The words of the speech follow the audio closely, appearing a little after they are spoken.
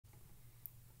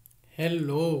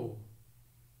Hello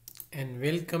and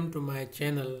welcome to my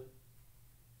channel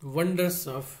Wonders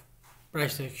of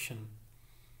Price Action.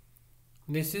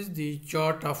 This is the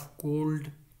chart of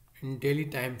gold in daily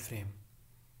time frame.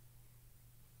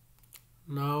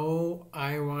 Now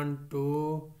I want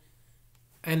to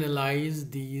analyze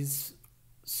these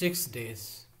 6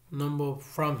 days number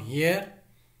from here,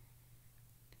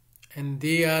 and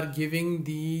they are giving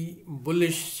the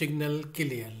bullish signal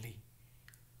clearly.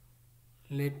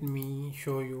 Let me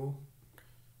show you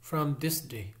from this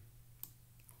day.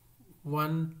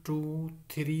 1, 2,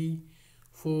 3,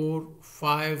 4,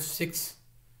 5, 6.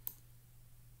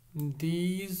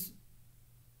 These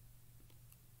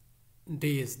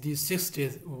days, these 6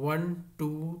 days, 1,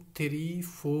 2, 3,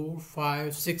 4,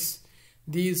 5, 6.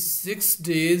 These 6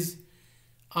 days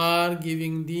are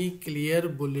giving the clear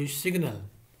bullish signal.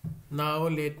 Now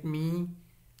let me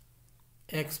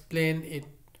explain it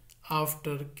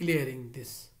after clearing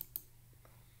this.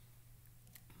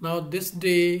 Now this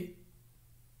day,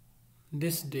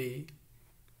 this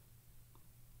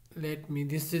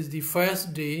is the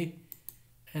first day,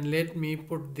 and let me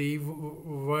put the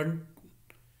one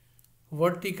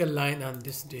vertical line on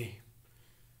this day.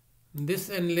 This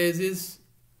analysis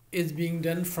is being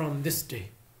done from this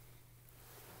day.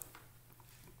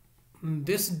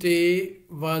 This day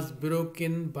was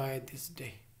broken by this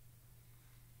day,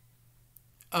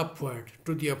 upward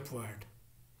to the upward,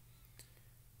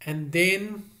 and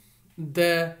then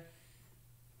the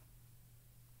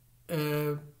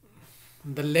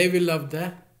level of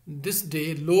this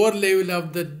day, lower level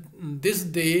of this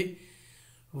day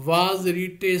was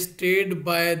retested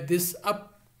by this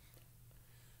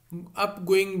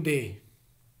upgoing day.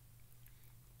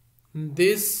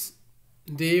 This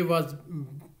day was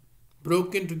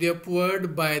broken to the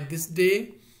upward by this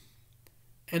day,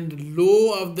 and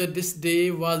low of this day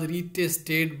was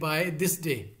retested by this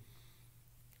day.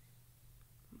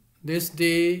 This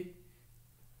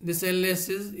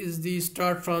analysis is the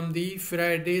start from the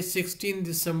Friday 16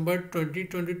 December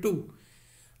 2022.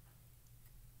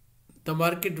 The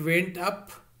market went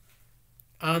up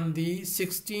on the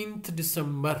 16th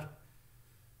December.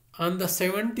 On the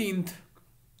 17th,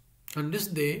 on this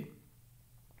day,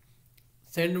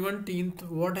 17th,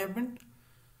 what happened?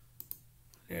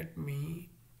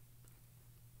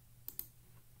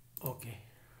 Okay,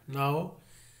 now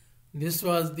this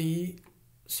was the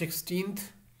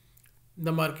 16th,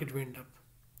 the market went up,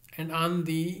 and on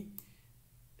the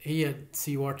here,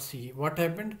 see what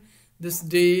happened. This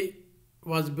day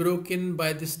was broken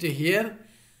by this day here,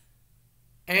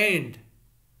 and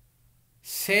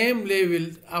same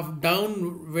level of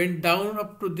down went down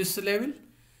up to this level,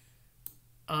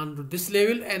 onto this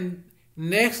level, and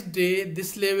next day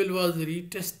this level was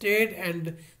retested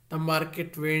and the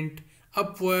market went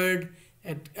upward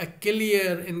at a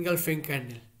clear engulfing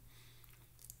candle.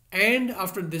 And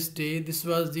after this day, this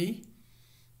was the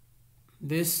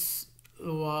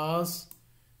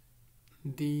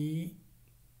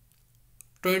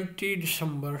 20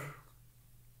 December,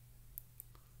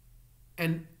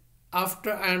 and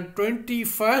after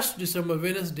 21st December,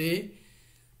 Wednesday,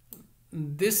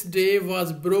 this day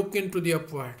was broken to the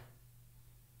upward.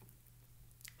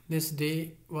 This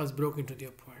day was broken to the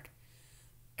upward,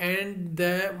 and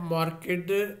the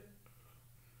market,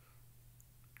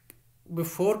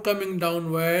 before coming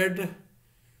downward,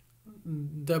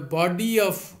 the body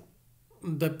of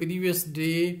the previous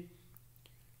day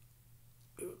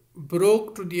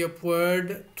broke to the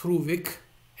upward through wick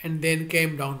and then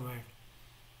came downward.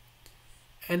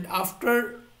 And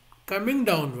after coming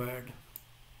downward,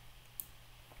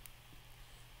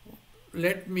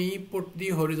 let me put the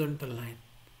horizontal line.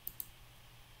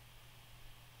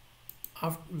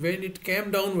 When it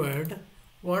came downward,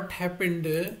 what happened?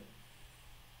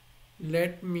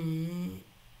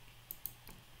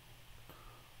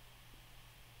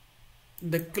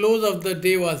 The close of the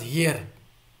day was here.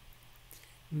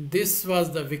 This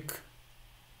was the wick.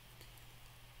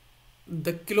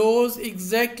 The close,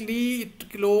 exactly,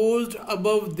 it closed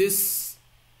above this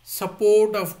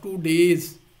support of 2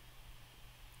 days.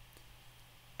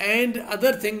 And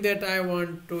other thing that I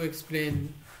want to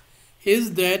explain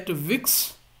is that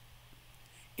wicks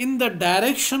in the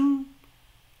direction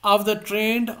of the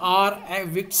trend are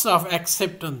wicks of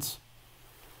acceptance,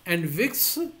 and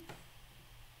wicks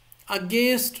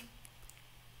against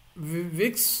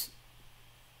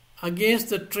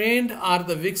the trend are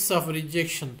the wicks of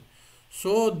rejection.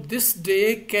 So this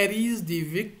day carries the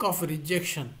wick of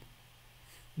rejection.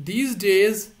 These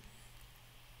days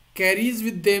carries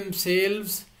with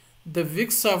themselves the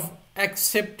wicks of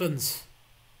acceptance.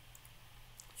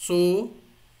 So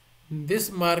this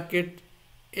market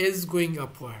is going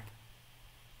upward.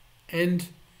 and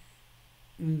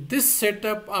this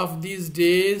setup of these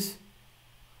days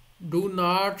do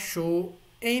not show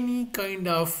any kind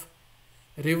of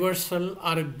reversal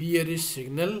or bearish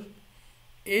signal.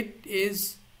 It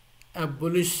is a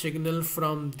bullish signal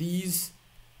from these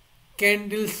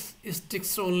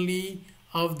candlesticks only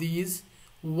of these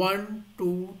 1,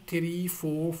 2, 3,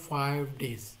 4, 5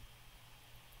 days.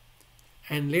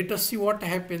 And let us see what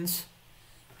happens.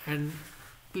 And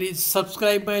please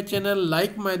subscribe my channel,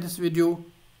 like this video,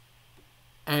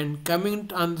 and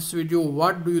comment on this video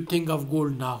what do you think of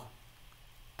gold now,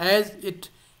 as it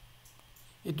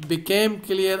became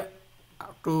clear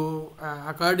to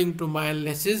according to my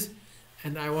analysis,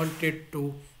 and I wanted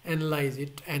to analyze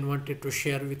it and wanted to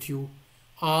share with you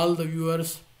all the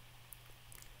viewers.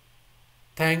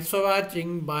 Thanks for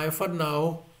watching. Bye for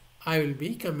now. I will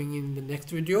be coming in the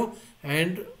next video,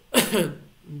 and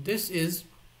this is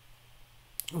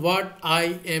what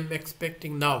I am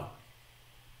expecting now.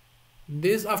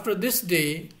 After this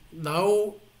day,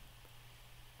 now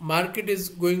market is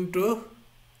going to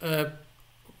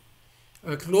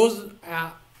close.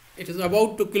 It is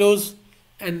about to close,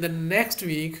 and the next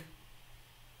week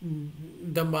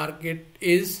the market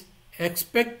is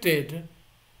expected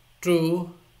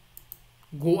to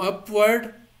go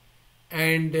upward,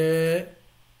 and the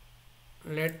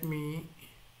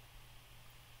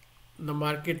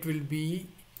market will be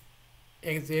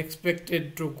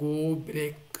expected to go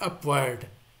break upward.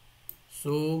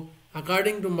 So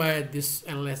according to this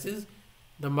analysis,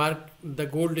 the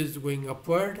gold is going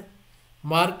upward,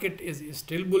 market is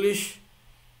still bullish,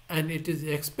 and it is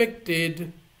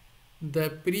expected the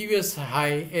previous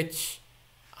high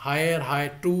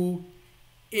high 2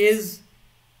 is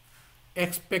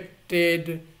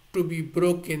expected to be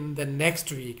broken the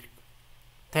next week.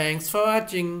 Thanks for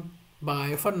watching.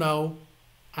 Bye for now.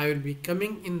 I will be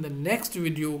coming in the next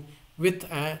video with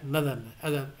other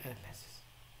analysis.